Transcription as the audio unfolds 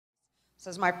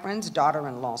Says my friend's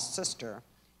daughter-in-law's sister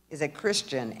is a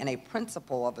Christian and a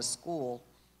principal of a school,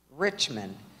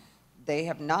 Richmond. They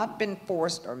have not been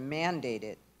forced or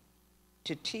mandated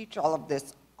to teach all of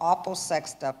this awful sex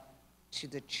stuff to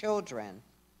the children.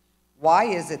 Why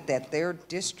is it that their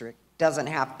district doesn't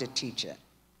have to teach it?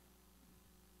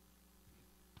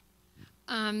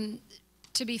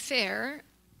 To be fair,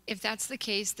 if that's the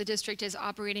case, the district is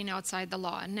operating outside the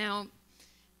law. Now,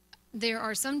 there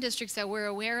are some districts that we're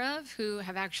aware of who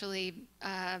have actually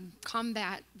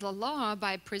combat the law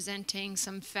by presenting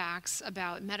some facts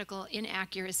about medical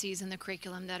inaccuracies in the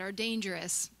curriculum that are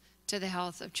dangerous to the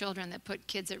health of children, that put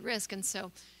kids at risk. And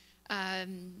so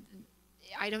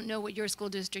I don't know what your school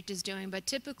district is doing, but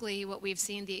typically what we've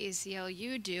seen the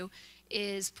ACLU do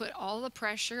is put all the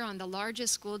pressure on the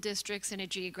largest school districts in a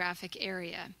geographic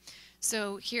area.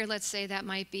 So here, let's say that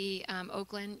might be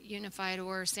Oakland Unified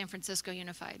or San Francisco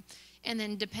Unified. And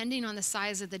then depending on the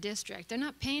size of the district, they're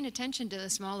not paying attention to the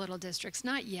small little districts,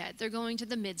 not yet. They're going to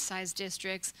the mid-sized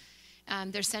districts.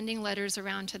 They're sending letters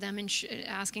around to them and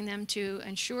asking them to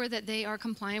ensure that they are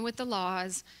complying with the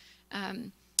laws.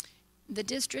 The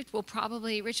district will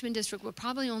probably, Richmond district will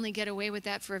probably only get away with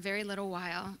that for a very little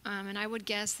while. And I would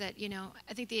guess that, you know,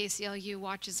 I think the ACLU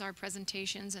watches our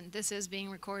presentations, and this is being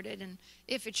recorded, and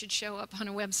if it should show up on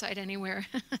a website anywhere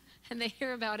and they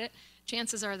hear about it,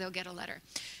 chances are they'll get a letter.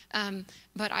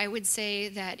 But I would say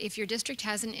that if your district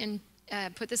hasn't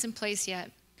put this in place yet,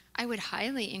 I would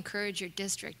highly encourage your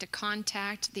district to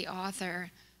contact the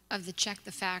author of the Check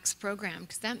the Facts program,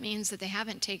 because that means that they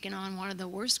haven't taken on one of the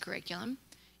worst curriculum,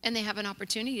 and they have an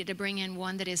opportunity to bring in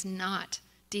one that is not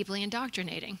deeply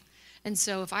indoctrinating. And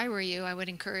so if I were you, I would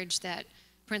encourage that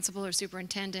principal or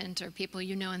superintendent or people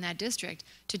you know in that district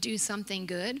to do something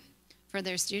good for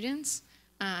their students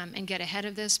and get ahead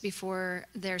of this before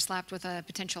they're slapped with a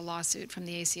potential lawsuit from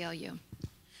the ACLU.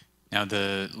 Now,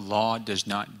 the law does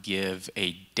not give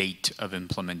a date of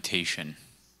implementation.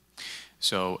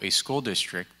 So a school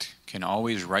district can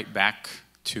always write back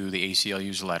to the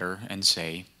ACLU's letter and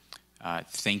say,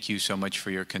 thank you so much for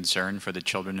your concern for the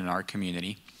children in our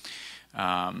community.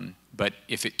 But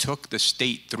if it took the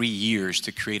state 3 years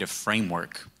to create a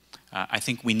framework, I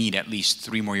think we need at least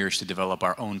 3 more years to develop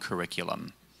our own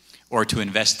curriculum, or to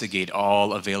investigate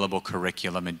all available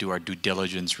curriculum and do our due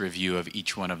diligence review of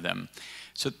each one of them.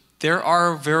 So there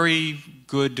are very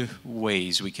good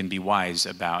ways we can be wise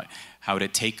about how to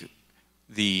take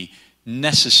the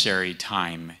necessary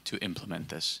time to implement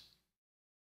this.